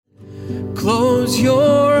close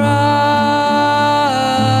your eyes,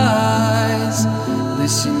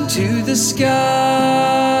 listen to the skies.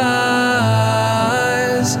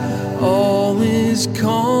 All is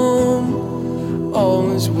calm,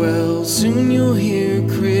 all is well. Soon you'll hear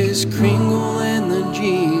Kris Kringle and the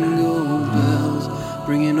jingle bells,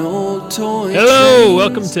 bringing old toy Hello,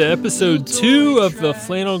 welcome to episode 2 of the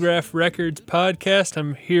Flannelgraph Records podcast.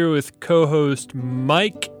 I'm here with co-host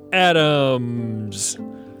Mike Adams.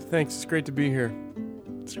 Thanks, it's great to be here.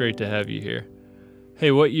 It's great to have you here.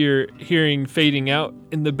 Hey, what you're hearing fading out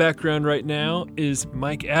in the background right now is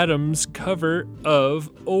Mike Adams' cover of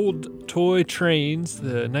Old Toy Trains,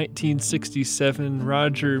 the 1967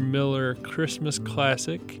 Roger Miller Christmas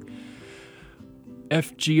classic,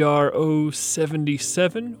 FGR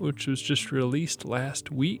 077, which was just released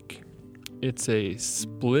last week. It's a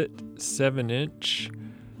split 7-inch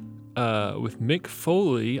with Mick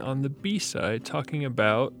Foley on the B-side talking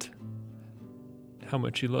about how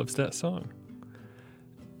much he loves that song.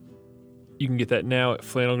 You can get that now at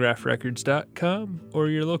flannelgraphrecords.com or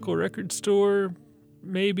your local record store,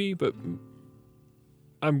 maybe, but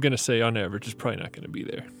I'm going to say on average it's probably not going to be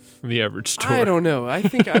there. The average store. I don't know. I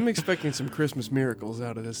think I'm expecting some Christmas miracles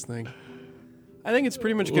out of this thing. I think it's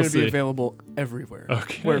pretty much going to be available everywhere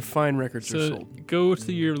where fine records are sold. Go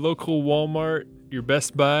to your local Walmart, your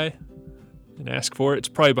Best Buy, and ask for it. It's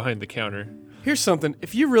probably behind the counter. Here's something.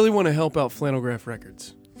 If you really want to help out Flannelgraph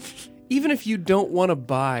Records, even if you don't want to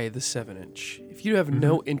buy the 7-inch, if you have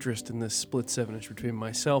no interest in this split 7-inch between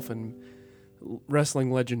myself and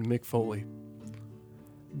wrestling legend Mick Foley,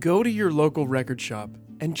 go to your local record shop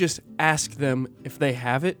and just ask them if they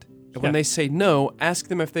have it. And when they say no, ask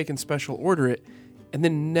them if they can special order it, and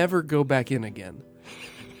then never go back in again.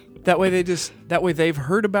 That way they've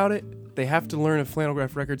heard about it. They have to learn of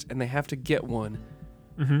Flannelgraph Records, and they have to get one.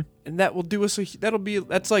 Mm-hmm. And that will do us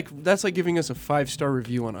that's like giving us a 5-star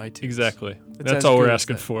review on iTunes. Exactly. That's all we're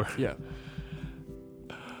asking for. Yeah.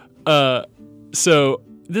 So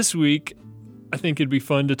this week, I think it'd be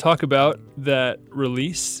fun to talk about that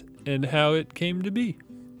release and how it came to be.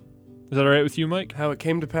 Is that all right with you, Mike? How it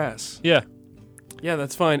came to pass. Yeah. Yeah,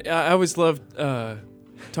 that's fine. I always loved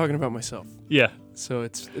talking about myself. Yeah. So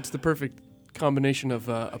it's the perfect combination of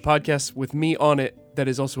a podcast with me on it that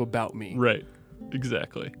is also about me. Right.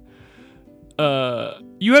 Exactly.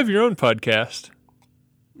 You have your own podcast.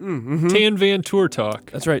 Mm-hmm. Tan Van Tour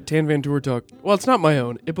Talk. That's right, Tan Van Tour Talk. Well, it's not my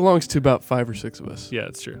own. It belongs to about 5 or 6 of us. Yeah,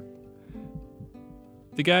 that's true.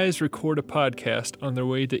 The guys record a podcast on their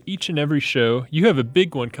way to each and every show. You have a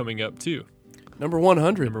big one coming up, too. Number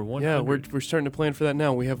 100. Number 100. Yeah, we're starting to plan for that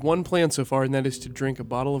now. We have one plan so far, and that is to drink a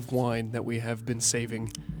bottle of wine that we have been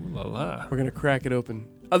saving. Ooh la la. We're going to crack it open.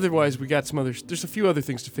 Otherwise, we got some others. There's a few other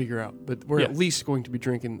things to figure out, but we're at least going to be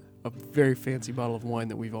drinking a very fancy bottle of wine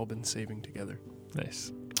that we've all been saving together.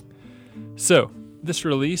 Nice. So, this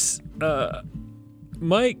release,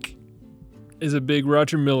 Mike is a big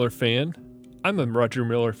Roger Miller fan. I'm a Roger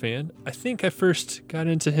Miller fan. I think I first got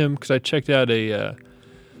into him because I checked out a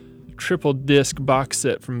triple disc box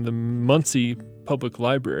set from the Muncie Public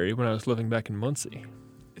Library when I was living back in Muncie.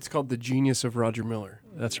 It's called The Genius of Roger Miller.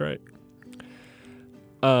 That's right.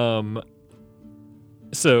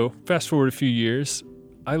 So fast forward a few years,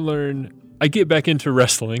 I get back into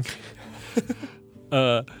wrestling,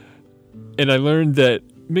 and I learned that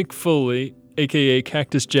Mick Foley, aka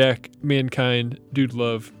Cactus Jack, Mankind, Dude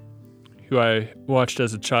Love, who I watched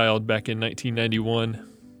as a child back in 1990,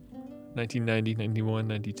 91,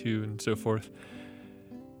 92, and so forth,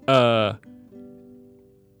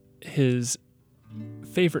 his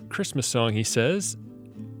favorite Christmas song, he says,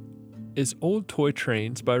 is Old Toy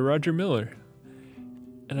Trains by Roger Miller.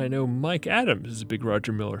 And I know Mike Adams is a big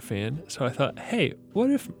Roger Miller fan, so I thought, hey, what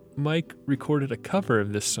if Mike recorded a cover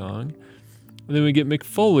of this song, and then we get Mick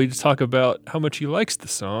Foley to talk about how much he likes the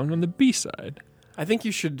song on the B-side? I think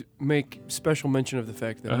you should make special mention of the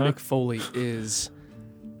fact that Mick Foley is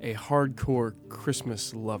a hardcore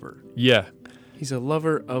Christmas lover. Yeah. He's a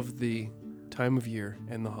lover of the time of year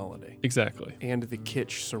and the holiday. Exactly. And the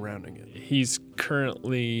kitsch surrounding it. He's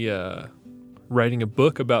currently writing a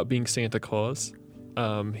book about being Santa Claus.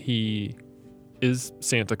 He is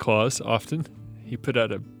Santa Claus often. He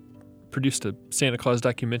produced a Santa Claus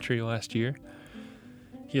documentary last year.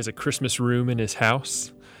 He has a Christmas room in his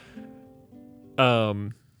house.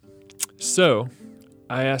 So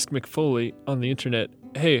I asked Mick Foley on the internet,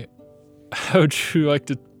 hey, how would you like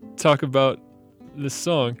to talk about this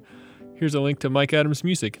song? Here's a link to Mike Adams'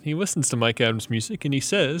 music. He listens to Mike Adams' music, and he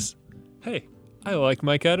says, hey, I like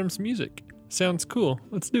Mike Adams' music. Sounds cool.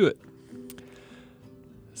 Let's do it.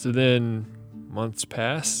 So then months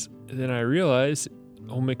pass, and then I realize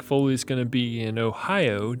old Mick Foley's going to be in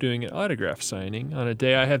Ohio doing an autograph signing on a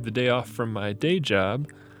day I have the day off from my day job.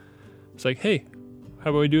 It's like, hey, how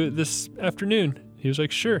about we do it this afternoon? He was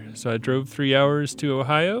like, sure. So I drove 3 hours to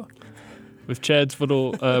Ohio with Chad's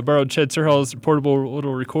little, borrowed Chad Serhal's portable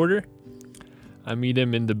little recorder. I meet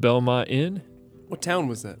him in the Belmont Inn. What town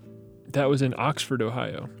was that? That was in Oxford,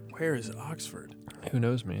 Ohio. Where is Oxford? Who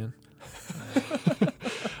knows, man?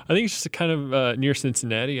 I think it's just a kind of near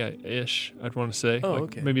Cincinnati-ish, I'd want to say. Oh, like,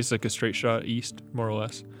 okay. Maybe it's like a straight shot east, more or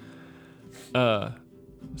less.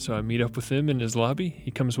 So I meet up with him in his lobby.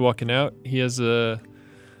 He comes walking out. He has a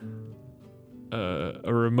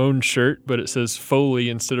Ramon shirt, but it says Foley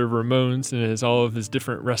instead of Ramones, and it has all of his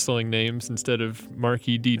different wrestling names instead of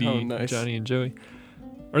Marky, Dee Dee, Oh, nice. Johnny, and Joey.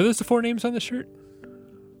 Are those the 4 names on the shirt?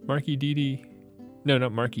 Marky, Dee Dee. No,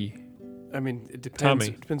 not Marky. I mean, it depends. Tommy.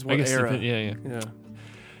 It depends I what guess era. yeah. Yeah.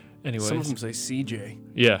 Anyways. Some of them say CJ.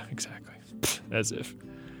 Yeah, exactly. As if.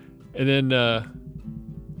 And then,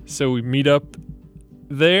 so we meet up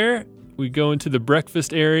there. We go into the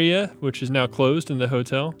breakfast area, which is now closed in the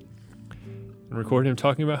hotel, and record him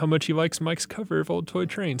talking about how much he likes Mike's cover of Old Toy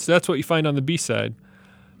Train. So that's what you find on the B-side.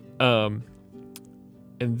 And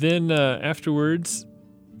then afterwards,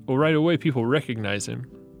 well, right away, people recognize him.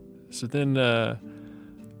 So then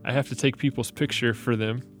I have to take people's picture for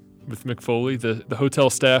them with Mick Foley. The hotel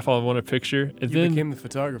staff all want a picture. And You then became the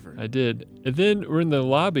photographer. I did. And then we're in the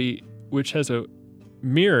lobby, which has a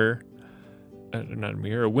mirror, not a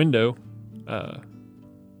mirror, a window, where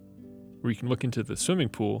you can look into the swimming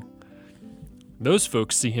pool. Those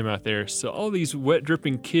folks see him out there. So all these wet,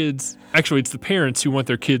 dripping kids, actually, it's the parents who want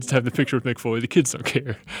their kids to have the picture with Mick Foley. The kids don't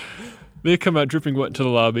care. They come out dripping wet into the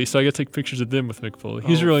lobby, so I got to take pictures of them with Mick Foley.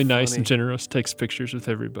 He's really nice funny. and generous, takes pictures with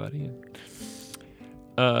everybody.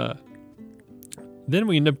 Then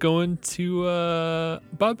we end up going to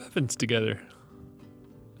Bob Evans together.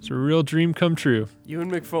 It's a real dream come true. You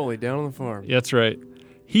and Mick Foley down on the farm. Yeah, that's right.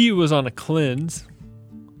 He was on a cleanse,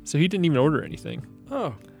 so he didn't even order anything.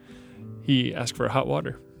 Oh, He asked for hot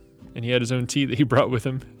water, and he had his own tea that he brought with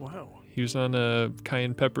him. wow. He was on a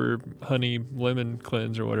cayenne pepper, honey, lemon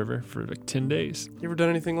cleanse or whatever for like 10 days. You ever done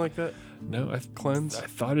anything like that? No, Cleanse? I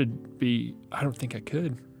thought it'd be, I don't think I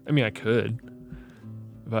could. I mean, I could.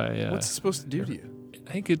 But, What's it supposed to do to you? I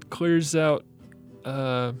think it clears out,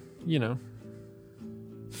 your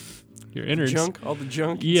innards. Junk? All the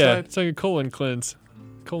junk Yeah, inside? it's like a colon cleanse,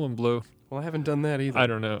 colon blow. Well, I haven't done that either. I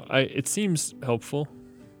don't know. It seems helpful.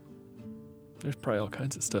 There's probably all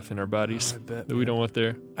kinds of stuff in our bodies I bet, that we man. don't want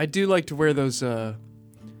there. I do like to wear those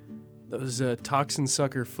toxin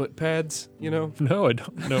sucker foot pads, you know? No, I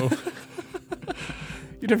don't know.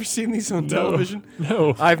 You've never seen these on No. television?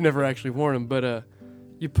 No. I've never actually worn them, but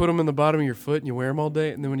you put them in the bottom of your foot and you wear them all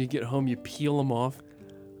day, and then when you get home, you peel them off,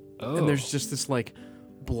 Oh. and there's just this, like,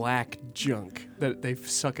 black junk that they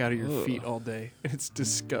suck out of your Ugh. feet all day. It's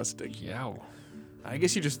disgusting. Yow. I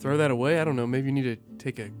guess you just throw that away. I don't know. Maybe you need to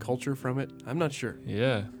take a culture from it. I'm not sure.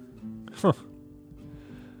 Yeah. But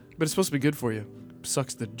it's supposed to be good for you.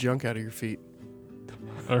 Sucks the junk out of your feet,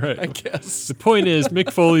 All right. I guess. The point is,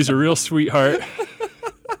 Mick Foley's a real sweetheart.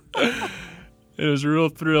 It was a real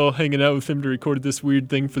thrill hanging out with him to record this weird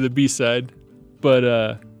thing for the B-side.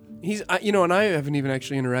 But, He's, and I haven't even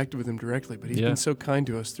actually interacted with him directly, but he's Yeah. been so kind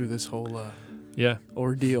to us through this whole yeah.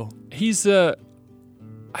 ordeal. He's, I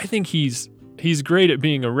think he's great at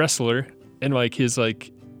being a wrestler, and, like, his,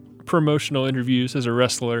 like, promotional interviews as a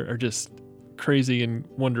wrestler are just crazy and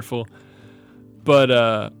wonderful.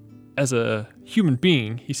 But, as a human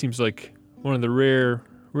being, he seems like one of the rare,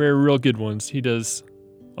 real good ones. He does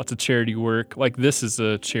lots of charity work. Like, this is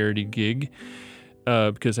a charity gig,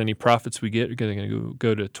 because any profits we get are going to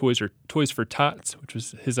go to Toys for Tots, which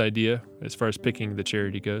was his idea as far as picking the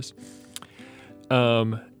charity goes.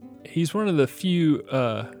 He's one of the few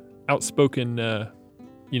outspoken,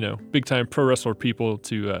 big-time pro wrestler people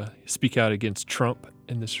to speak out against Trump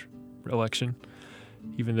in this election,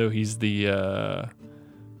 even though he's the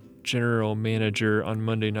general manager on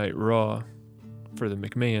Monday Night Raw for the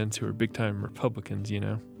McMahons, who are big-time Republicans,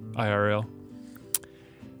 IRL.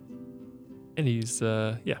 And he's,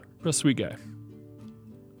 real sweet guy.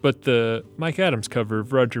 But the Mike Adams cover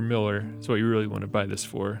of Roger Miller is what you really want to buy this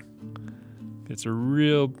for. It's a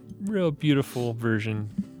real beautiful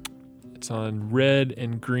version. It's on red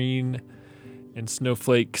and green and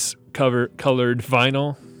snowflakes colored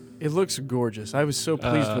vinyl. It looks gorgeous. I was so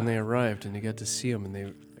pleased when they arrived and you got to see them,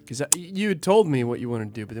 and because you had told me what you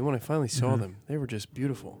wanted to do, but then when I finally saw them, they were just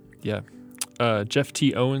beautiful. Yeah. Jeff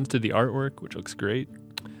T. Owens did the artwork, which looks great.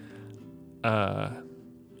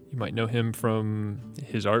 You might know him from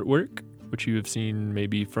his artwork which you have seen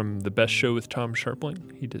maybe from The Best Show with Tom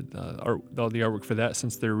Sharpling. He did all the artwork for that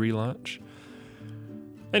since their relaunch.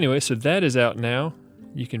 Anyway, so that is out now.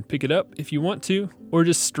 You can pick it up if you want to, or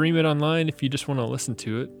just stream it online if you just want to listen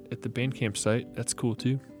to it at the Bandcamp site. That's cool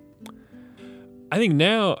too. I think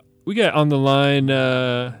now we got on the line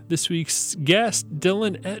this week's guest,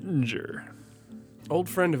 Dylan Ettinger. Old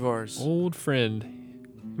friend of ours. Old friend.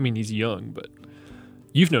 I mean, he's young, but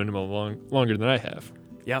you've known him longer than I have.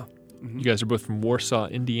 Yeah. Mm-hmm. You guys are both from Warsaw,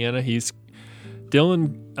 Indiana.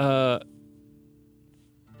 Dylan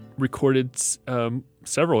recorded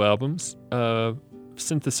several albums,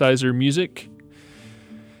 synthesizer music,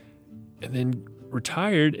 and then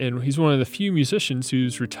retired. And he's one of the few musicians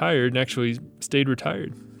who's retired and actually stayed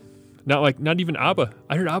retired. Not even ABBA.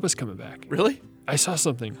 I heard ABBA's coming back. Really? I saw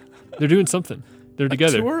something. They're doing something. They're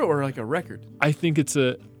together. A tour or like a record? I think I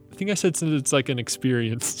said it's like an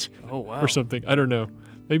experience. Oh, wow. Or something. I don't know.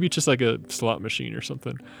 Maybe it's just like a slot machine or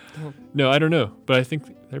something. Oh. No, I don't know. But I think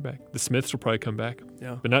they're back. The Smiths will probably come back.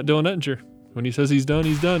 Yeah. But not Dylan Ettinger. When he says he's done,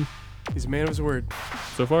 he's done. He's a man of his word.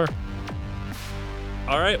 So far.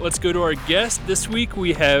 All right, let's go to our guest. This week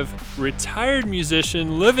we have retired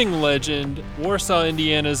musician, living legend, Warsaw,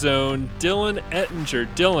 Indiana's own, Dylan Ettinger.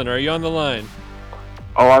 Dylan, are you on the line?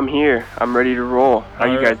 Oh, I'm here. I'm ready to roll. How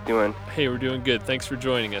you guys doing? Hey, we're doing good. Thanks for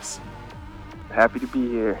joining us. Happy to be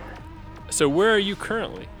here. So where are you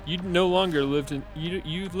currently? You no longer lived in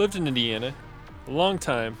you lived in Indiana a long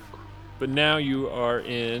time, but now you are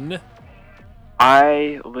in.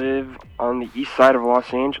 I live on the east side of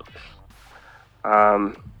Los Angeles.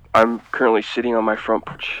 I'm currently sitting on my front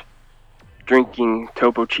porch drinking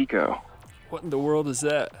Topo Chico. What in the world is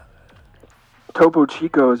that? Topo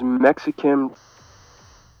Chico is Mexican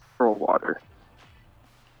mineral water.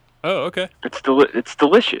 Oh, okay. It's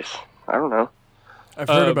delicious. I don't know. I've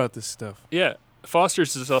heard about this stuff. Yeah.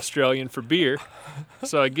 Foster's is Australian for beer,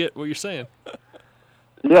 so I get what you're saying.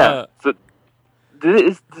 Yeah. So,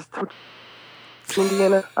 is this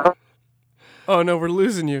Indiana? Oh, no, we're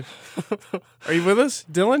losing you. Are you with us,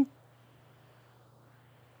 Dylan?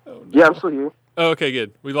 Oh, no. Yeah, I'm still here. Oh, okay,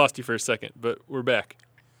 good. We lost you for a second, but we're back.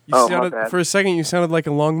 My bad. For a second, you sounded like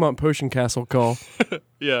a Longmont Potion Castle call.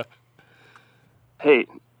 Yeah. Hey,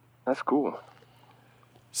 that's cool.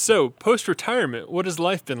 So, post-retirement, what has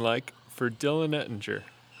life been like for Dylan Ettinger?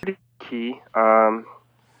 Pretty key. I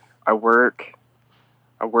work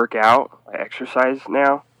out. I exercise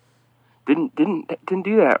now. Didn't do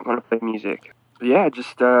that when I played music. But yeah,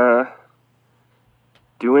 just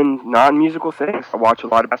doing non-musical things. I watch a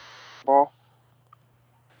lot of basketball.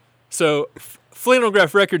 So,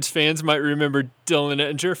 Flannelgraph Records fans might remember Dylan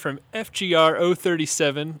Ettinger from FGR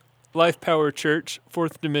 037, Life Power Church,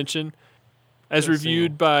 Fourth Dimension, as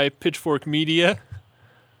reviewed by Pitchfork Media.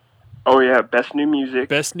 Oh yeah, best new music.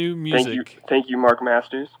 Best new music. Thank you, Mark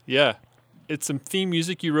Masters. Yeah, it's some theme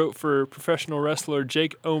music you wrote for professional wrestler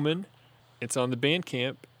Jake Oman. It's on the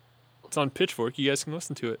Bandcamp. It's on Pitchfork. You guys can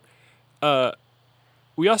listen to it.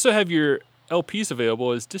 We also have your LPs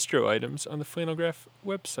available as distro items on the Flannelgraph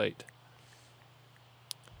website.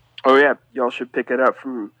 Oh yeah, y'all should pick it up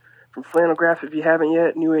from Flannelgraph if you haven't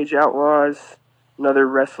yet. New Age Outlaws, another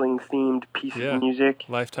wrestling-themed piece of music.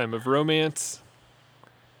 Lifetime of Romance.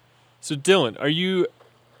 So Dylan,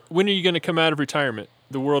 when are you going to come out of retirement?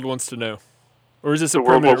 The world wants to know. Or is this a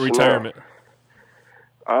permanent retirement?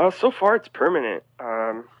 So far it's permanent.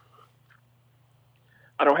 I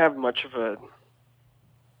don't have much of a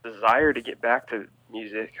desire to get back to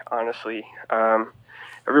music, honestly.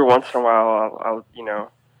 Every once in a while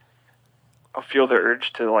I'll feel the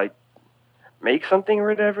urge to like make something or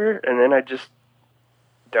whatever, and then I just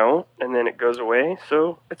don't, and then it goes away.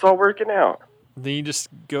 So it's all working out. Then you just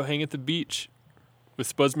go hang at the beach with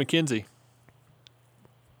Spuds McKenzie.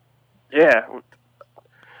 Yeah.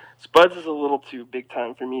 Spuds is a little too big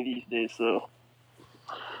time for me these days, so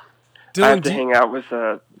Dylan, I have to hang out with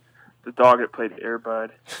the dog that played Air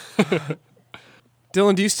Bud.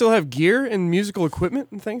 Dylan, do you still have gear and musical equipment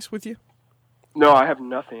and things with you? No, I have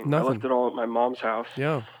nothing. I Nothing. left it all at my mom's house.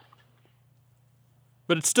 Yeah.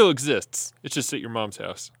 But it still exists. It's just at your mom's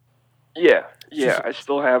house. Yeah. I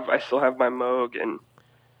still have my Moog and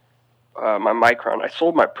my Micron. I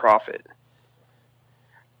sold my Prophet,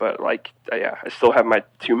 but I still have my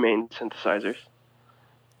two main synthesizers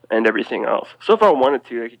and everything else. So if I wanted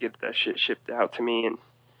to, I could get that shit shipped out to me and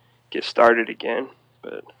get started again.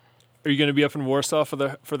 But are you going to be up in Warsaw for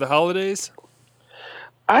the holidays?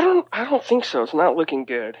 I don't think so. It's not looking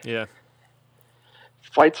good. Yeah.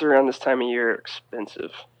 Flights around this time of year are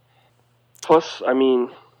expensive. Plus, I mean,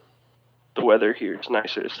 the weather here is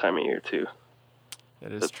nicer this time of year too.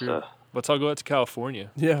 That is true. Let's all go out to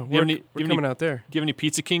California. Yeah, we're coming out there. Do you have any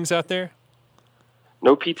Pizza Kings out there?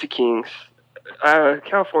 No Pizza Kings.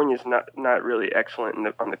 California's not really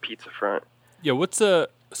excellent on the pizza front. Yeah, so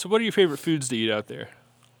what are your favorite foods to eat out there?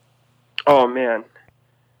 Oh, man.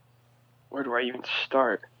 Where do I even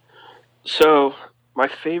start? So, my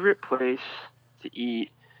favorite place to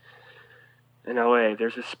eat in LA,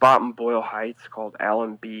 there's a spot in Boyle Heights called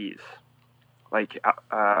Allen B's. Like,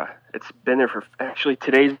 it's been there for, actually,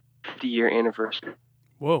 today's 50-year anniversary.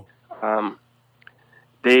 Whoa.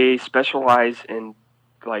 They specialize in,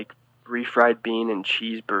 like, refried bean and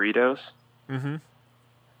cheese burritos. Mm-hmm.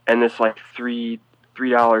 And it's like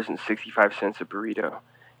 $3.65 a burrito.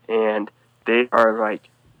 And they are, like,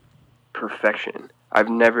 perfection. I've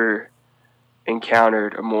never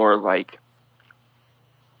encountered a more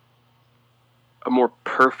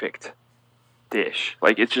perfect dish.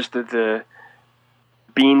 Like, it's just that the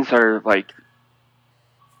beans are like,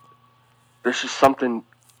 there's just something.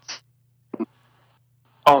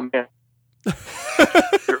 Oh man.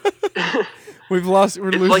 We're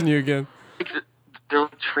losing like, you again. They're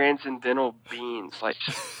like transcendental beans. Like,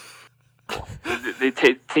 they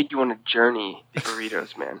take you on a journey, the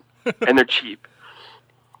burritos, man. And they're cheap.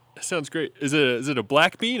 That sounds great. Is it a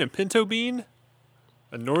black bean, a pinto bean,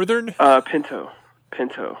 a northern? Pinto.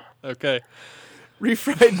 Okay.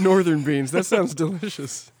 Refried northern beans. That sounds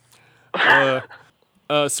delicious.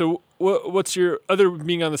 So what's your, other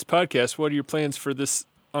being on this podcast, what are your plans for this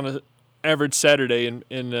on an average Saturday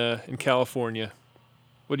in California?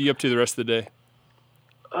 What are you up to the rest of the day?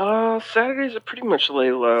 Saturdays are pretty much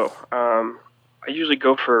lay low. I usually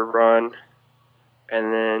go for a run,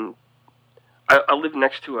 and then I live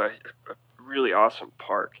next to a really awesome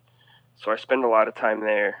park, so I spend a lot of time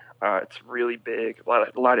there. It's really big,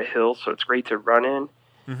 a lot of hills, so it's great to run in.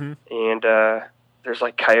 Mm-hmm. And there's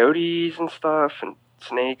like coyotes and stuff, and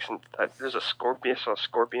snakes, and there's a scorpion. I saw a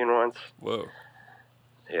scorpion once. Whoa.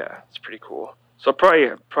 Yeah, it's pretty cool. So probably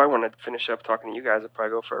want to finish up talking to you guys. I'll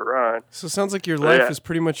probably go for a run. So it sounds like your life is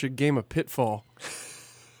pretty much a game of Pitfall.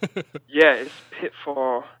 Yeah, it's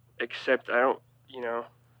Pitfall, except there's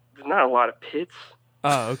not a lot of pits.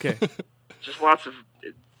 Oh, okay. Just lots of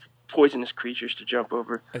poisonous creatures to jump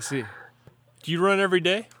over. I see. Do you run every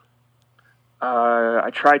day? I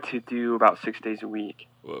try to do about 6 days a week.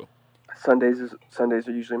 Whoa. Sundays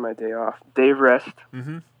are usually my day off. Day of rest,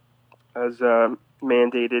 as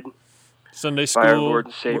mandated Sunday school, by our Lord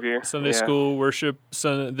and Savior. Sunday school worship,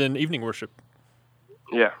 then evening worship.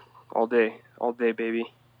 Yeah, all day,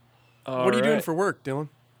 baby. What are you doing for work, Dylan?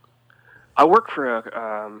 I work for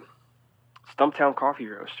Stumptown Coffee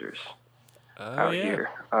Roasters out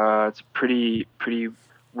here. It's a pretty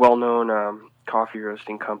well-known coffee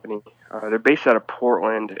roasting company. They're based out of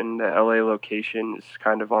Portland, and the LA location is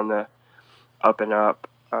kind of on the up and up.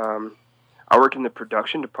 I work in the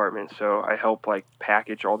production department, so I help like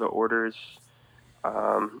package all the orders,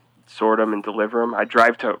 sort them, and deliver them. I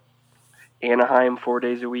drive to Anaheim 4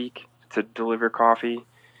 days a week to deliver coffee,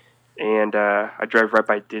 and I drive right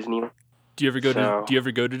by Disney. Do you ever go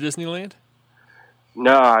to Disneyland?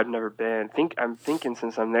 No, I've never been. I'm thinking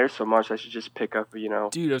since I'm there so much, I should just pick up,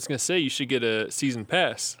 Dude, I was gonna say you should get a season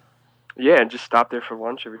pass. Yeah, and just stop there for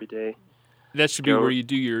lunch every day. That should be where you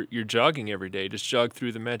do your jogging every day. Just jog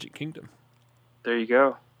through the Magic Kingdom. There you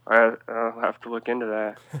go. I'll have to look into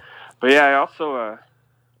that. But yeah, I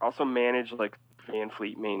also manage like van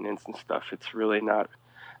fleet maintenance and stuff. It's really not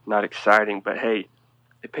exciting, but hey,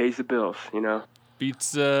 it pays the bills,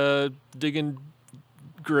 Beats digging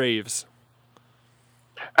graves.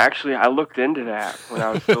 Actually, I looked into that when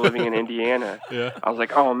I was still living in Indiana. Yeah. I was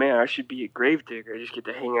like, oh man, I should be a grave digger. I just get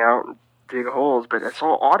to hang out and dig holes, but it's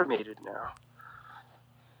all automated now.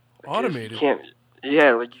 Automated?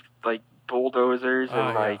 Yeah, like bulldozers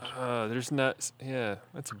and there's not. Yeah,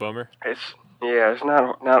 that's a bummer. It's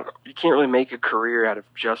not. You can't really make a career out of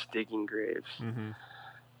just digging graves. Mm-hmm.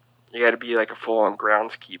 You got to be like a full-on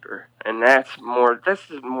groundskeeper, and that's more or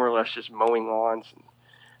less just mowing lawns and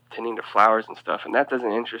tending to flowers and stuff, and that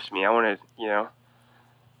doesn't interest me. I want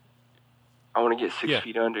to get 6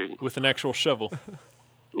 feet under with an actual shovel.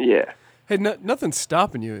 Yeah. Hey, nothing's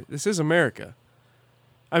stopping you. This is America.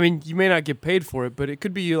 I mean, you may not get paid for it, but it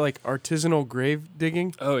could be like artisanal grave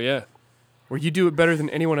digging. Oh yeah, where you do it better than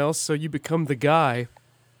anyone else, so you become the guy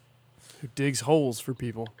who digs holes for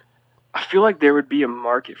people. I feel like there would be a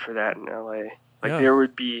market for that in LA.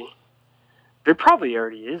 There probably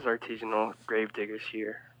already is artisanal grave diggers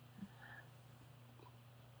here.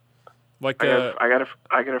 Like I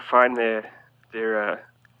gotta find their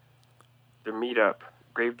meetup,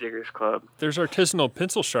 Gravediggers Club. There's artisanal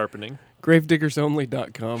pencil sharpening.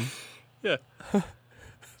 Gravediggersonly.com. Yeah.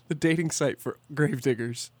 The dating site for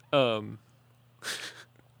gravediggers. Yeah.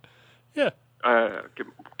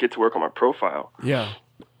 Get to work on my profile. Yeah.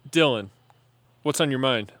 Dylan, what's on your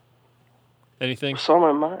mind? Anything? What's on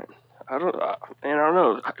my mind? I don't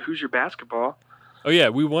know. Who's your basketball? Oh, yeah,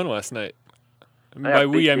 we won last night. Yeah, By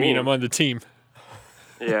we, big I mean game. I'm on the team.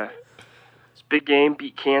 Yeah. It's a big game.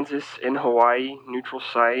 Beat Kansas in Hawaii, neutral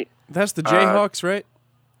site. That's the Jayhawks, right?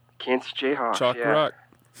 Kansas Jayhawks. Chalk yeah. Rock.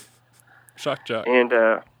 Shock jock. And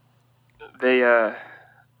they're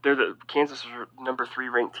the Kansas is number 3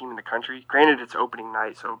 ranked team in the country. Granted, it's opening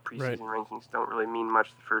night, so preseason rankings don't really mean much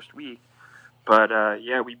the first week. But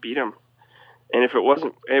yeah, we beat them. And if it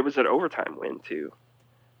was an overtime win too.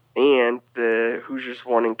 And the Hoosiers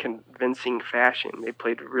won in convincing fashion. They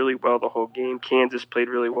played really well the whole game. Kansas played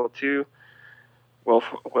really well too. Well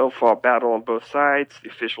fought battle on both sides. The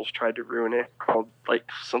officials tried to ruin it. Called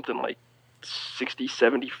something like 60,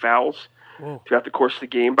 70 fouls. Whoa. Throughout the course of the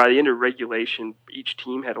game. By the end of regulation, each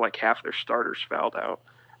team had like half their starters fouled out.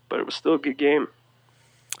 But it was still a good game.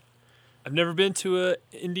 I've never been to a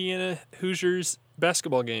Indiana Hoosiers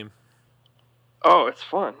basketball game. Oh, it's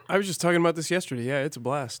fun. I was just talking about this yesterday. Yeah, it's a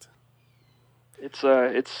blast. It's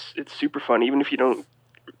super fun, even if you don't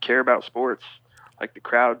care about sports. Like, the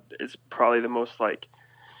crowd is probably the most like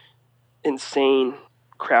insane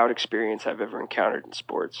crowd experience I've ever encountered in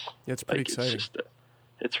sports. Yeah, it's pretty exciting.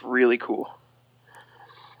 It's really cool.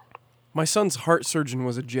 My son's heart surgeon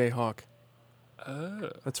was a Jayhawk.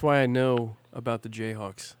 Oh. That's why I know about the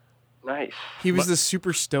Jayhawks. Nice. He was this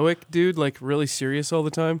super stoic dude, like really serious all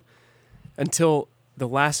the time, until the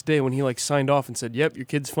last day when he like signed off and said, "Yep, your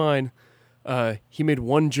kid's fine." He made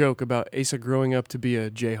one joke about Asa growing up to be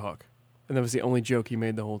a Jayhawk, and that was the only joke he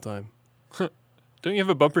made the whole time. Don't you have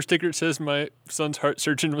a bumper sticker that says my son's heart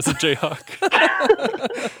surgeon was a Jayhawk?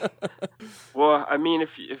 Well, I mean, if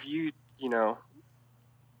you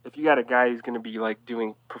got a guy who's going to be like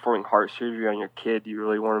performing heart surgery on your kid, you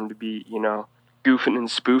really want him to be, goofing and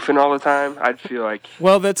spoofing all the time? I'd feel like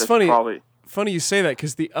Well, that's funny. Probably, Funny you say that,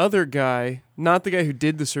 because the other guy, not the guy who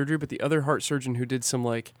did the surgery, but the other heart surgeon who did some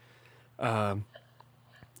like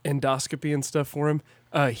endoscopy and stuff for him,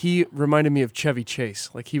 he reminded me of Chevy Chase.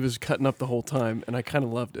 Like, he was cutting up the whole time, and I kind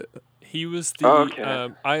of loved it. He was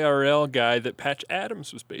the IRL guy that Patch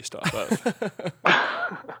Adams was based off of.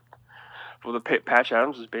 well, Patch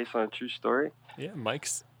Adams is based on a true story. Yeah,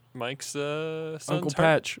 Mike's son's Uncle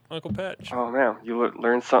Patch. Uncle Patch. Oh man, you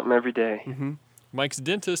learn something every day. Mm-hmm. Mike's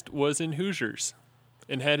dentist was in Hoosiers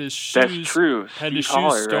and had his shoes. That's true. Had Steve his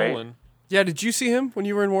Holler, shoes stolen. Right? Yeah, did you see him when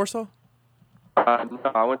you were in Warsaw? No,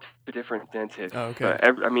 I went to a different dentist. Oh, okay.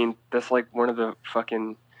 But that's like one of the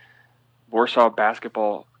fucking Warsaw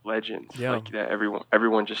basketball legends. Yeah. Like that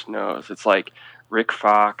everyone just knows. It's like Rick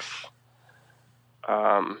Fox,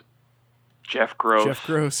 Jeff Gross. Jeff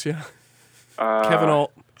Gross, yeah. Kevin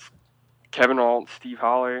Alt, Steve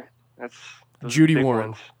Holler. Those Judy are the big Warren.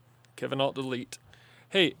 ones. Kevin Alt delete.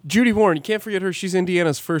 Hey, Judy Warren, you can't forget her. She's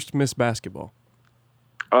Indiana's first Miss Basketball.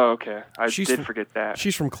 Oh, okay. I She's did from- forget that.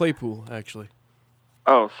 She's from Claypool, actually.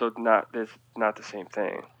 Oh, so not the same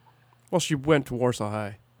thing. Well, she went to Warsaw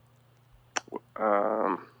High.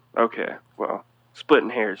 Okay. Well, splitting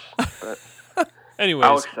hairs, but anyways.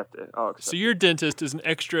 I'll accept it. So your dentist is an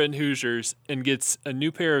extra in Hoosiers and gets a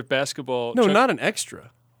new pair of basketball. No, not an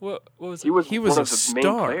extra. What was it? He was He was one a of the main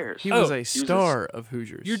star. players. He was a star of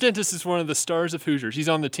Hoosiers. Your dentist is one of the stars of Hoosiers. He's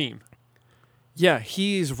on the team. Yeah,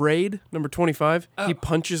 he's Raid, number 25. Oh. He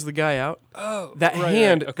punches the guy out. Oh, That right,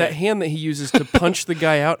 hand, right, okay. that hand that he uses to punch the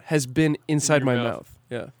guy out has been inside your my mouth. mouth.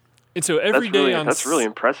 Yeah. And so every day That's really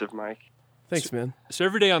impressive, Mike. Thanks, man. So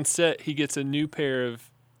every day on set, he gets a new pair of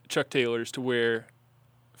Chuck Taylors to wear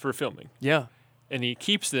for filming, Yeah. and he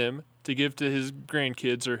keeps them to give to his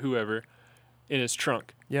grandkids or whoever in his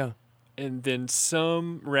trunk. Yeah. And then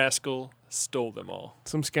some rascal stole them all.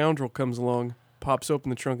 Some scoundrel comes along, pops open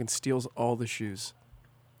the trunk, and steals all the shoes.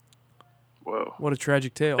 Whoa. What a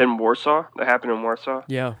tragic tale. In Warsaw? That happened in Warsaw?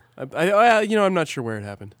 Yeah. I'm not sure where it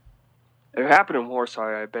happened. If it happened in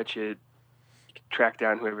Warsaw, I bet you could track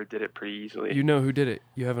down whoever did it pretty easily. You know who did it.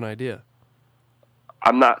 You have an idea.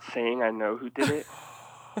 I'm not saying I know who did it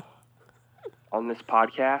on this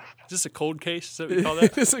podcast. Is this a cold case? Is that what you call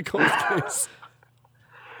that? It's a cold case.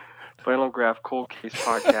 Flannel Graph Cold Case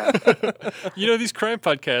Podcast. You know, these crime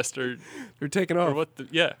podcasts are They're taking or off. what?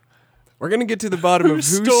 Yeah. We're going to get to the bottom of who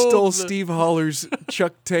stole the- Steve Holler's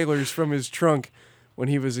Chuck Taylors from his trunk when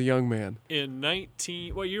he was a young man. In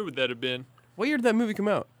what year would that have been? What year did that movie come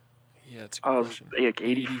out? Yeah, it's a good Oh, question. like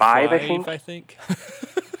 85, I think. I think.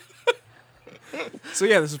 So,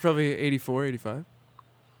 yeah, this is probably 84, 85.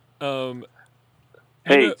 And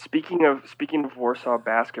Hey, speaking of Warsaw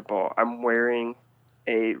basketball, I'm wearing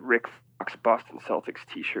a Rick Fox Boston Celtics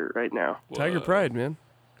T-shirt right now. Tiger Pride, man.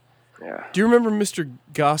 Yeah. Do you remember Mr.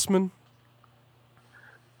 Gossman?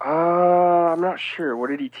 I'm not sure. What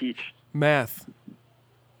did he teach? Math.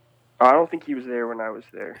 I don't think he was there when I was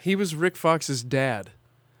there. He was Rick Fox's dad.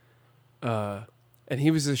 And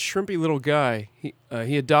he was a shrimpy little guy.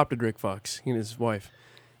 He adopted Rick Fox, he and his wife.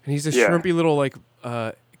 And he's a shrimpy little, like,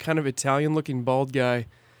 kind of Italian-looking bald guy.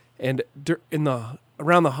 And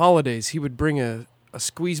around the holidays, he would bring a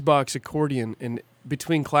squeeze box accordion, and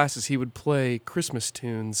between classes, he would play Christmas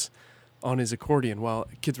tunes on his accordion while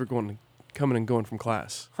kids were coming and going from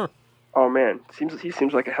class. Huh. Oh man, he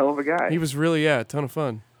seems like a hell of a guy. He was really a ton of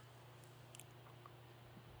fun.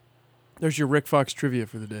 There's your Rick Fox trivia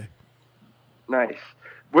for the day. Nice.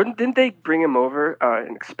 Didn't they bring him over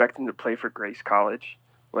and expect him to play for Grace College?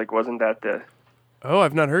 Like, wasn't that the? Oh,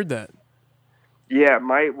 I've not heard that. Yeah,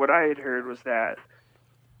 what I had heard was that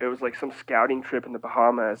it was like some scouting trip in the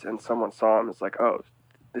Bahamas, and someone saw him. It's like, oh,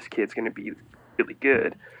 this kid's going to be really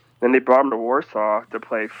good. Then they brought him to Warsaw to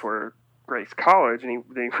play for Grace College, and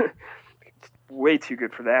they way too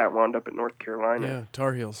good for that. Wound up at North Carolina. Yeah,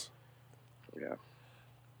 Tar Heels. Yeah.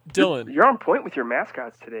 Dylan. You're on point with your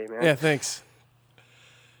mascots today, man. Yeah, thanks.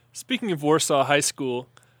 Speaking of Warsaw High School,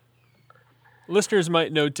 listeners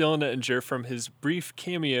might know Dylan Ettinger from his brief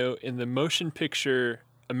cameo in the motion picture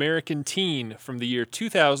American Teen from the year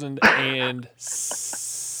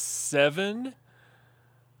 2007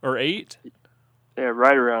 or 8. Yeah,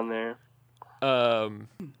 right around there.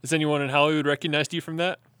 Has anyone in Hollywood recognized you from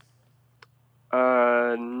that?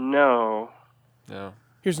 No. No.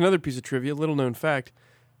 Here's another piece of trivia, little known fact.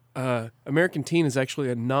 American Teen is actually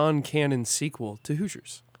a non-canon sequel to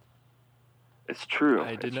Hoosiers. It's true.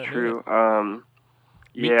 I did not know true.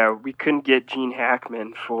 Yeah, we couldn't get Gene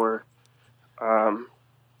Hackman for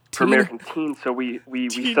American Teen, so we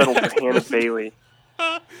settled for Hannah Bailey.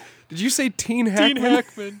 Did you say Teen Hackman? Teen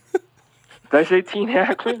Hackman. Did I say Teen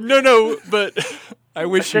Hackman? No, but I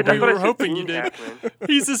wish you we did. were hoping you did. Hackman.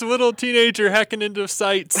 He's this little teenager hacking into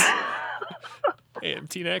sites. Hey, I'm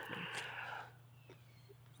Teen Hackman.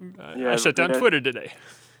 I shut down Twitter today.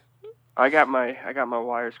 I got my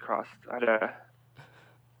wires crossed.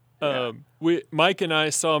 Mike and I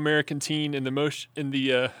saw American Teen in the movie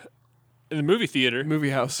theater. Movie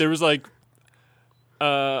house. There was like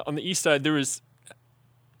on the east side there was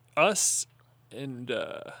us and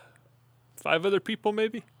 5 other people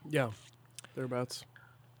maybe. Yeah, thereabouts.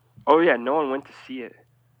 Oh yeah, no one went to see it.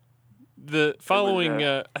 The following,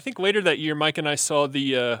 I think later that year, Mike and I saw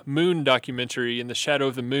the Moon documentary, In the Shadow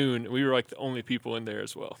of the Moon. We were like the only people in there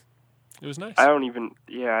as well. It was nice. I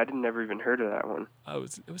didn't never even heard of that one.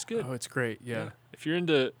 It was good. Oh, it's great. Yeah. If you're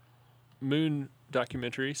into moon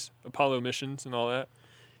documentaries, Apollo missions, and all that.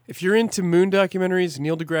 If you're into moon documentaries,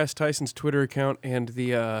 Neil deGrasse Tyson's Twitter account, and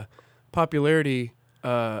the popularity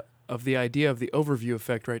of the idea of the overview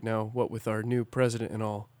effect right now, what with our new president and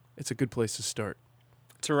all, it's a good place to start.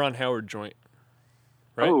 It's a Ron Howard joint,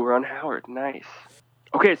 right? Oh, Ron Howard, nice.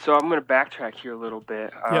 Okay, so I'm going to backtrack here a little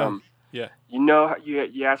bit. Yeah. You know,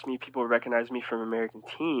 you asked me if people recognize me from American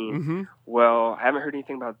Teen. Mm-hmm. Well, I haven't heard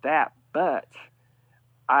anything about that, but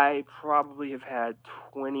I probably have had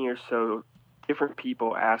 20 or so different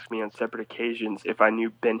people ask me on separate occasions if I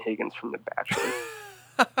knew Ben Higgins from The Bachelor.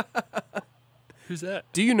 Who's that?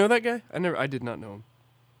 Do you know that guy? I did not know him.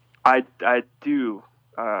 I do.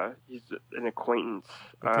 He's an acquaintance.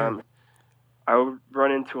 Okay. I would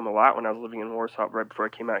run into him a lot when I was living in Warsaw right before I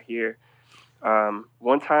came out here.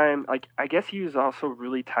 One time, I guess he was also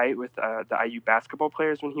really tight with the IU basketball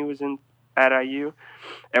players when he was at IU.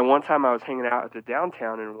 And one time I was hanging out at the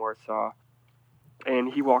downtown in Warsaw,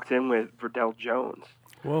 and he walked in with Verdell Jones.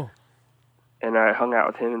 Whoa. And I hung out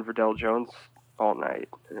with him and Verdell Jones all night,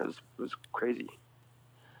 and it was crazy.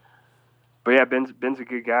 But yeah, Ben's a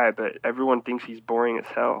good guy, but everyone thinks he's boring as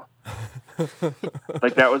hell.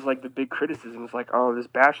 Like that was like the big criticism. It's like, oh, this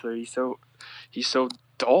Bachelor, he's so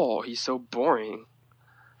dull, he's so boring.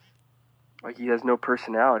 Like he has no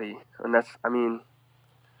personality, and I don't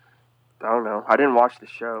know. I didn't watch the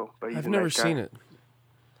show, but I've never seen it.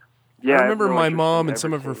 Yeah, I remember my mom and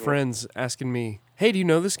some of her friends asking me, "Hey, do you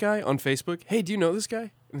know this guy?" on Facebook. "Hey, do you know this guy?"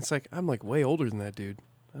 And it's like I'm like way older than that dude.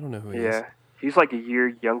 I don't know who he is. Yeah. He's like a year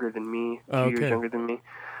younger than me, 2 Okay. years younger than me.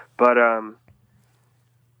 But,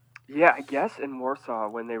 yeah, I guess in Warsaw,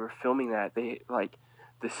 when they were filming that, the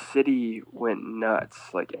city went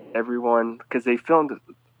nuts. Like, everyone, because they filmed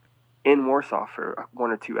in Warsaw for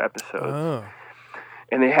 1 or 2 episodes. Oh.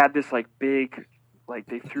 And they had this, big, like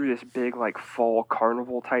they threw this big like fall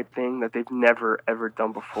carnival type thing that they've never ever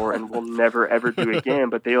done before and will never ever do again.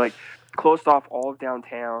 But they like closed off all of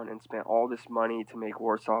downtown and spent all this money to make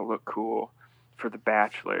Warsaw look cool for The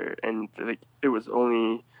Bachelor, and like, it was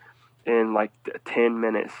only in like a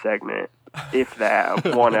 10-minute segment, if that,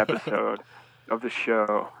 of one episode of the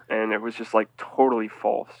show, and it was just like totally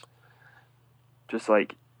false. Just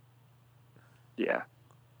like, yeah,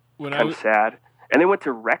 kind of sad. And they went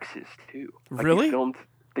to Rex's too. Like, really?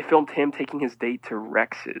 They filmed him taking his date to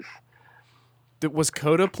Rex's. Was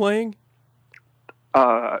Coda playing?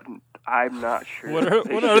 I'm not sure.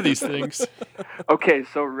 What are these things? Okay,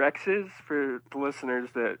 so Rex's, for the listeners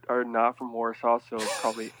that are not from Warsaw, so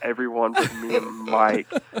probably everyone but me and Mike,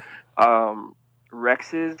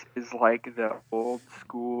 Rex's is like the old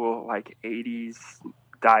school, like 80s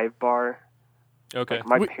dive bar. Okay.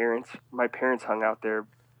 Like my parents hung out there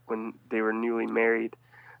when they were newly married.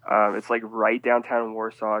 It's like right downtown in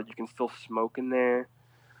Warsaw. You can still smoke in there.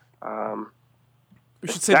 We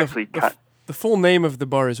should say the full name of the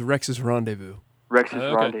bar is Rex's Rendezvous. Rex's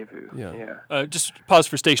Okay. Rendezvous. Yeah. Just pause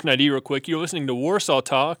for station ID real quick. You're listening to Warsaw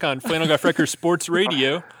Talk on Flannel Graph Records Sports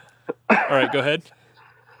Radio. All right, go ahead.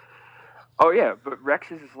 Oh yeah, but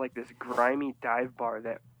Rex's is like this grimy dive bar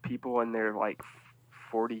that people in their like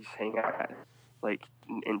 40s hang out at, like,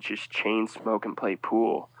 and just chain smoke and play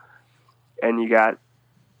pool. And you got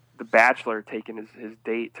The Bachelor taking his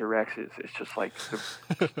date to Rex's. It's just like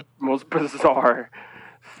the most bizarre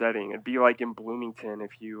setting. It'd be like in Bloomington if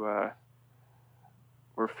you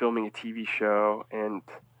were filming a TV show, and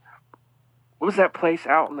what was that place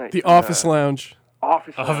out in the Office Lounge.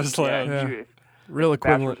 Office Lounge. Lounge. Yeah. Real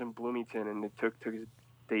Bachelor equivalent. was in Bloomington, and it took his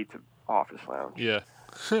date to Office Lounge. Yeah.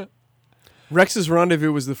 Rex's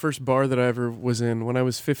Rendezvous was the first bar that I ever was in. When I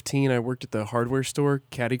was 15, I worked at the hardware store,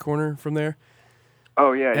 Caddy Corner, from there.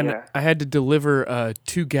 Oh, yeah, And yeah. I had to deliver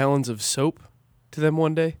 2 gallons of soap to them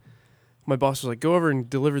one day. My boss was like, go over and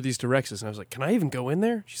deliver these to Rex's. And I was like, can I even go in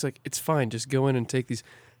there? She's like, it's fine. Just go in and take these.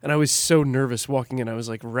 And I was so nervous walking in. I was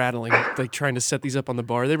like rattling, like trying to set these up on the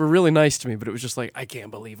bar. They were really nice to me, but it was just like, I can't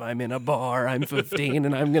believe I'm in a bar. I'm 15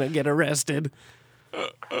 and I'm going to get arrested.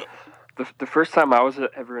 The first time I was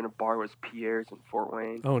ever in a bar was Pierre's in Fort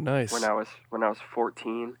Wayne. Oh, nice. When I was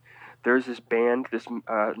 14. There's this band, this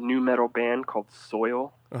new metal band called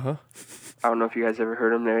Soil. Uh-huh. I don't know if you guys ever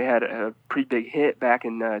heard them. They had a pretty big hit back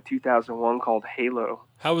in 2001 called Halo.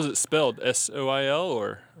 How was it spelled? SOIL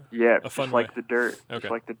or? Yeah, A fun just like way. the dirt. Okay.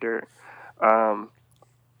 Just like the dirt.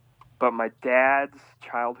 But my dad's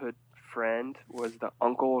childhood friend was the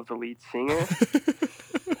uncle of the lead singer.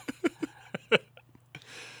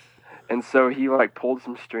 And so he like pulled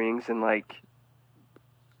some strings, and like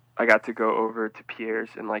I got to go over to Pierre's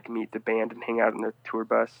and like meet the band and hang out in their tour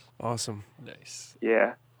bus. Awesome. Nice.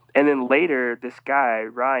 Yeah. And then later, this guy,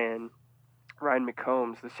 Ryan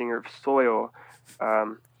McCombs, the singer of Soil,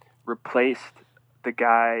 replaced the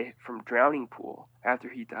guy from Drowning Pool after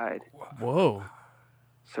he died. Whoa.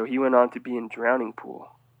 So he went on to be in Drowning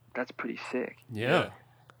Pool. That's pretty sick. Yeah.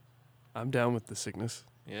 I'm down with the sickness.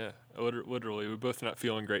 Yeah. Literally, we're both not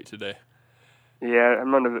feeling great today. Yeah,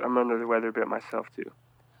 I'm under the weather a bit myself too.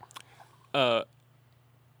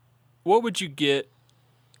 What would you get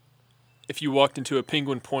if you walked into a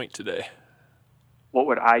Penguin Point today? What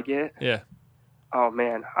would I get? Yeah. Oh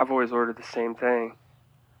man, I've always ordered the same thing.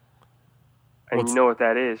 And What's- you know what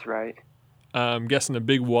that is, right? I'm guessing a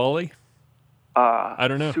big Wally. I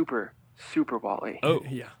don't know. Super Wally. Oh,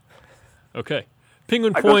 Yeah. okay.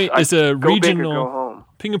 Penguin I Point is a go big or regional. go home.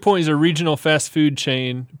 Penguin Point is a regional fast food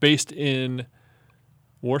chain based in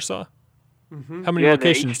Warsaw. Mm-hmm. How many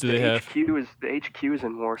locations do they have? The HQ is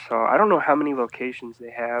in Warsaw. I don't know how many locations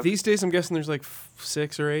they have. These days, I'm guessing there's like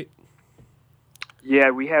 6 or 8.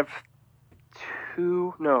 Yeah, we have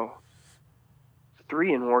 3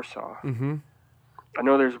 in Warsaw. Mm-hmm. I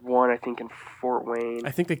know there's one, I think, in Fort Wayne.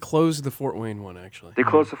 I think they closed the Fort Wayne one, actually. They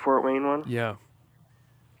closed the Fort Wayne one? Yeah,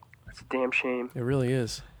 That's a damn shame. it really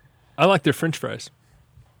is. I like their French fries.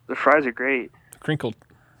 The fries are great. Crinkled.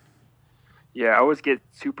 Yeah, I always get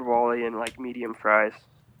Super Wally and like medium fries.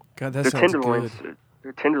 God, that Their sounds tenderloins, good.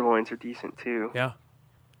 their tenderloins are decent too. Yeah.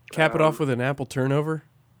 Cap it off with an apple turnover.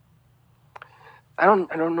 I don't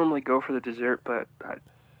normally go for the dessert, but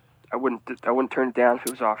I wouldn't turn it down if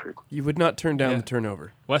it was offered. You would not turn down Yeah. the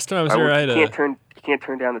turnover. Last time I was there, You can't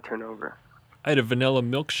turn down the turnover. I had a vanilla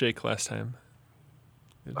milkshake last time.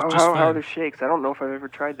 It was Oh, just how are fine. their shakes? I don't know if I've ever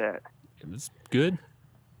tried that. It was good.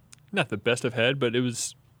 Not the best I've had, but it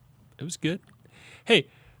was good. Hey,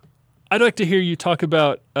 I'd like to hear you talk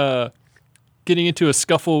about getting into a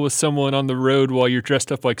scuffle with someone on the road while you're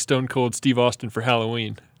dressed up like Stone Cold Steve Austin for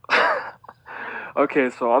Halloween. Okay,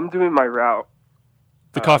 so I'm doing my route.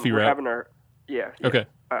 The coffee we're route. having our yeah. Okay.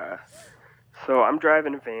 So I'm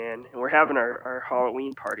driving a van, and we're having our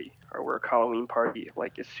Halloween party, our work Halloween party,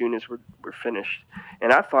 like as soon as we're finished.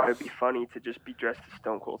 And I thought it'd be funny to just be dressed as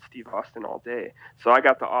Stone Cold Steve Austin all day. So I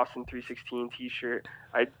got the Austin 316 T-shirt.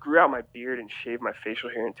 I grew out my beard and shaved my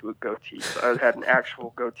facial hair into a goatee. So I had an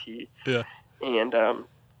actual goatee. Yeah. And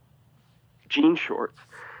jean shorts.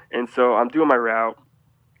 And so I'm doing my route.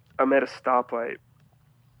 I'm at a stoplight,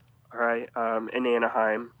 all right, in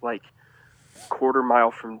Anaheim, like quarter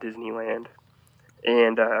mile from Disneyland.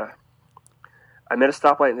 And I'm at a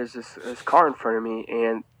stoplight, and there's this car in front of me,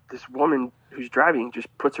 and this woman who's driving just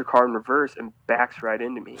puts her car in reverse and backs right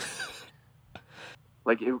into me.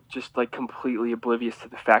 Like, it just, like, completely oblivious to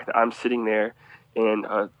the fact that I'm sitting there in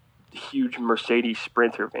a huge Mercedes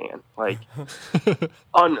Sprinter van. Like,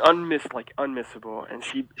 unmissable. And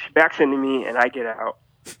she backs into me, and I get out.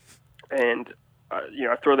 And,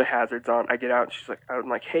 I throw the hazards on. I get out, and she's like, I'm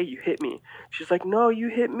like, hey, you hit me. She's like, no, you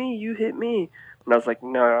hit me. And I was like,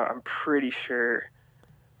 no, I'm pretty sure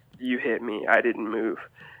you hit me. I didn't move.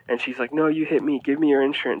 And she's like, no, you hit me. Give me your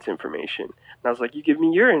insurance information. And I was like, you give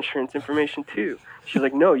me your insurance information too. She's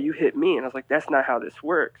like, no, you hit me. And I was like, that's not how this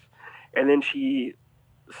works. And then she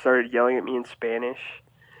started yelling at me in Spanish.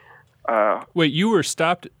 Wait, you were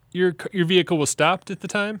stopped? Your vehicle was stopped at the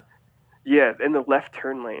time? Yeah, in the left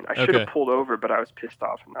turn lane. I should have pulled over, but I was pissed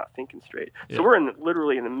off and not thinking straight. Yeah. So we're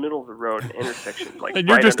literally in the middle of the road, an intersection, like. And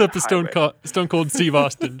you're right just under up to Stone Cold Steve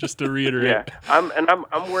Austin, just to reiterate. Yeah,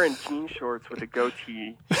 I'm wearing jean shorts with a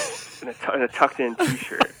goatee and a tucked in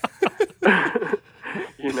T-shirt.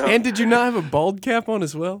 And did you not have a bald cap on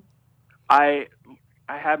as well? I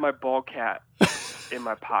had my ball cap in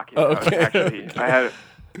my pocket. Oh, okay. I had.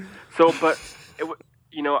 So, but it.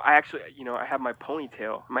 I have my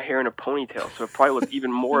ponytail, my hair in a ponytail, so it probably was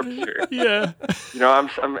even more absurd. Yeah.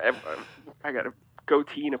 I got a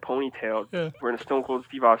goatee and a ponytail, wearing a Stone Cold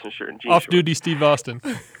Steve Austin shirt and jeans. Off-duty Steve Austin.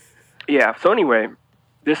 Yeah. So anyway,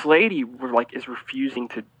 this lady is refusing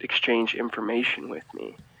to exchange information with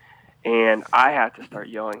me, and I had to start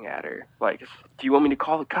yelling at her, like, do you want me to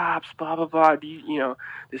call the cops? Blah blah blah. Do you,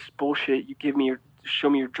 this bullshit? You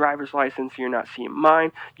show me your driver's license, you're not seeing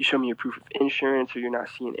mine. You show me your proof of insurance, or you're not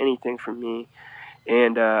seeing anything from me.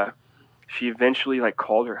 And she eventually, like,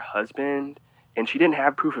 called her husband, and she didn't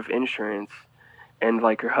have proof of insurance. And,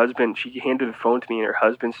 like, her husband, she handed the phone to me, and her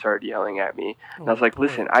husband started yelling at me. And I was like,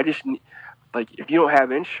 listen, I just need, like, if you don't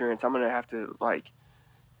have insurance, I'm going to have to, like,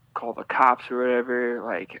 call the cops or whatever.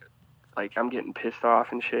 Like I'm getting pissed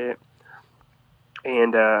off and shit.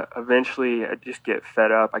 And eventually, I just get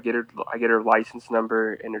fed up. I get her license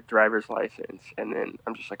number and her driver's license, and then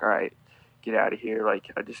I'm just like, all right, get out of here.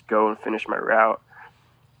 Like, I just go and finish my route,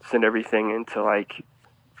 send everything into, like,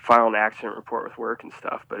 file an accident report with work and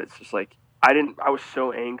stuff. But it's just like I was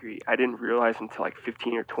so angry. I didn't realize until like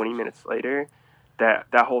 15 or 20 minutes later that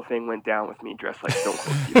whole thing went down with me dressed like Stone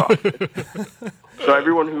Cold Steve Austin. So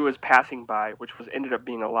everyone who was passing by, which ended up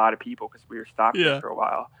being a lot of people because we were stopped there for a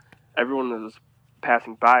while, everyone that was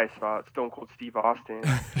passing by saw Stone Cold Steve Austin,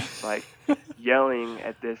 like, yelling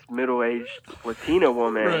at this middle-aged Latina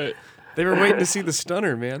woman. Right. They were waiting to see the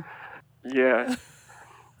stunner, man. Yeah.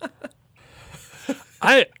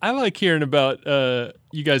 I like hearing about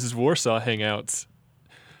you guys' Warsaw hangouts.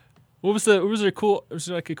 Was there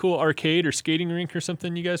like a cool arcade or skating rink or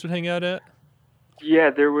something you guys would hang out at? Yeah,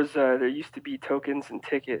 there used to be Tokens and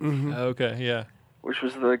Tickets. Mm-hmm. Okay, yeah. Which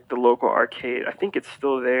was the local arcade. I think it's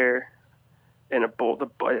still there. In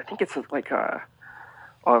I think it's like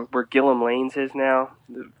where Gillum Lanes is now,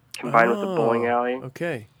 combined with the bowling alley.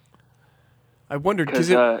 Okay. I wondered because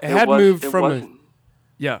it had moved from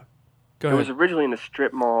yeah. Go ahead. It was originally in the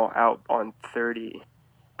strip mall out on 30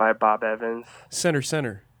 by Bob Evans.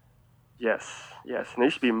 Center. Yes. And there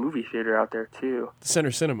used to be a movie theater out there too. The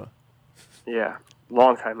Center Cinema. Yeah,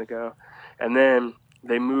 long time ago. And then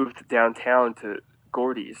they moved downtown to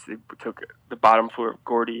Gordy's. They took the bottom floor of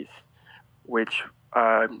Gordy's, which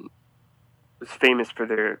was famous for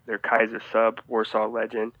their Kaiser sub, Warsaw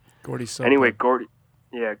Legend. Gordy's sub. Anyway,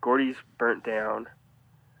 Gordy's burnt down.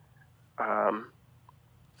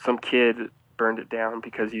 Some kid burned it down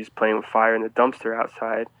because he was playing with fire in the dumpster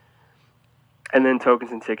outside. And then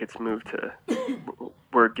Tokens and Tickets moved to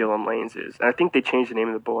where Gillum Lanes is. And I think they changed the name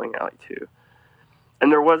of the bowling alley too.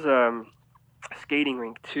 And there was a skating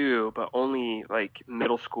rink too, but only like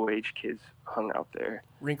middle school age kids hung out there.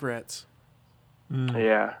 Rink rats.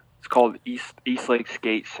 Yeah, it's called East Lake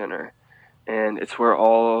Skate Center, and it's where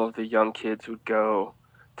all of the young kids would go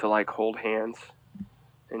to, like, hold hands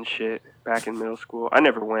and shit back in middle school. I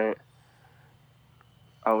never went.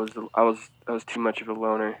 I was too much of a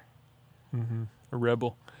loner. A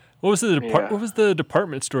rebel. What was the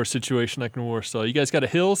department store situation like in Warsaw? You guys got a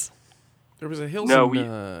Hills? There was a Hills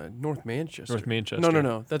North Manchester. North Manchester.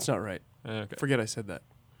 No. That's not right. Okay. Forget I said that.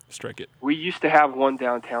 Strike it. We used to have one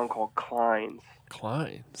downtown called Klein's.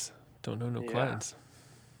 Klein's. Don't know no Klein's.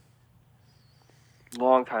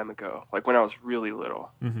 Long time ago, like when I was really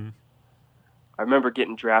little. Mm-hmm. I remember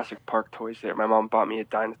getting Jurassic Park toys there. My mom bought me a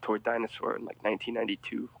toy dinosaur in like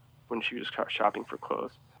 1992 when she was shopping for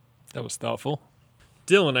clothes. That was thoughtful.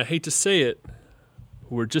 Dylan, I hate to say it,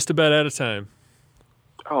 we're just about out of time.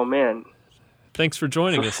 Oh, man. Thanks for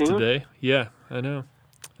joining us soon? today. Yeah, I know.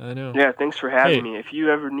 Yeah, thanks for having me. If you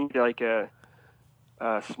ever need like a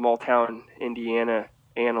small town Indiana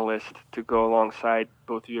analyst to go alongside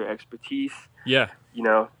both of your expertise, yeah, you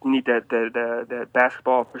need that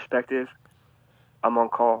basketball perspective, I'm on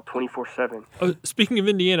call 24/7. Oh, speaking of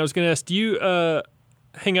Indiana, I was going to ask, do you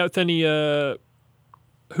hang out with any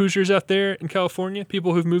Hoosiers out there in California?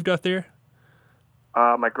 People who've moved out there?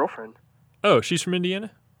 My girlfriend. Oh, she's from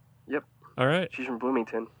Indiana? Yep. All right. She's from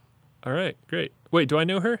Bloomington. All right, great. Wait, do I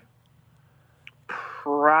know her?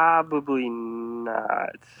 Probably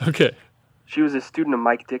not. Okay. She was a student of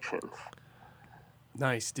Mike Dixon's.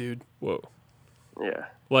 Nice, dude. Whoa. Yeah.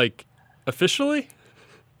 Like, officially?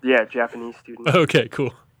 Yeah, Japanese student. Okay,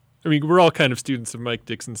 cool. I mean, we're all kind of students of Mike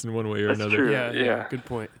Dixon's in one way or That's another. true. Yeah. Good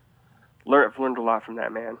point. I've learned a lot from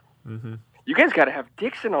that man. Mm-hmm. You guys got to have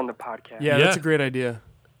Dixon on the podcast. Yeah, that's a great idea.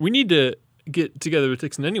 We need to get together with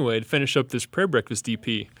Dixon anyway to finish up this prayer breakfast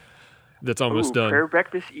EP that's almost done. Prayer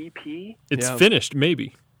breakfast EP? It's finished,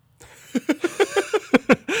 maybe.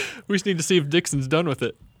 We just need to see if Dixon's done with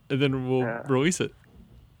it, and then we'll release it.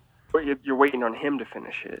 But you're waiting on him to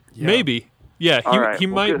finish it. Yeah. Maybe. Yeah, he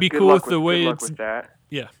might be cool with the way it's... With that.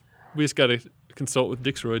 Yeah, we just got to consult with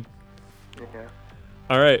Dixroyd. Yeah.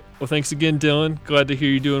 All right. Well, thanks again, Dylan. Glad to hear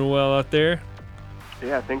you doing well out there.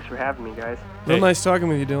 Yeah, thanks for having me, guys. Real nice talking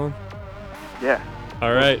with you, Dylan. Yeah.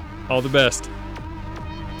 All right. All the best.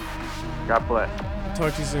 God bless.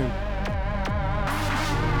 Talk to you soon.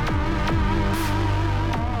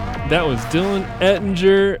 That was Dylan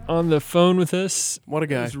Ettinger on the phone with us. What a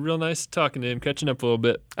guy. It was real nice talking to him, catching up a little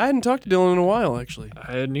bit. I hadn't talked to Dylan in a while, actually.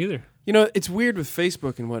 I hadn't either. It's weird with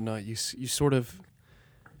Facebook and whatnot. You sort of,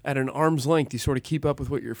 at an arm's length, you sort of keep up with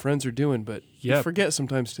what your friends are doing, but you forget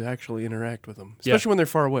sometimes to actually interact with them, especially when they're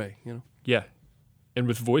far away, Yeah, and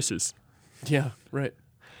with voices. Yeah, right.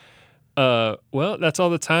 Well, that's all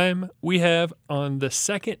the time we have on the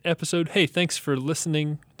second episode. Hey, thanks for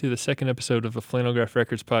listening to the second episode of the Flannelgraph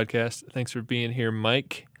Records podcast. Thanks for being here,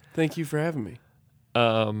 Mike. Thank you for having me.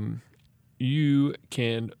 You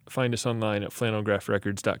can find us online at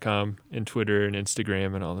flannelgraphrecords.com and Twitter and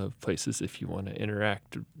Instagram and all the places if you want to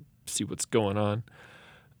interact or see what's going on.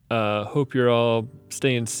 Hope you're all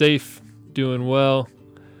staying safe, doing well.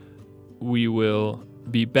 We will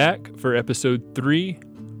be back for episode 3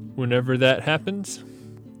 whenever that happens.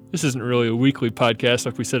 This isn't really a weekly podcast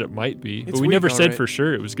like we said it might be, but we never said for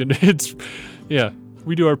sure it was going to.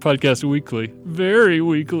 We do our podcast weekly. Very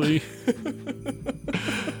weekly.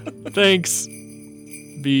 Thanks.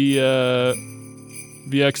 Be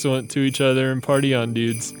excellent to each other and party on,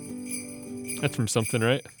 dudes. That's from something,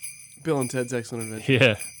 right? Bill and Ted's Excellent Adventure.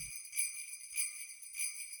 Yeah.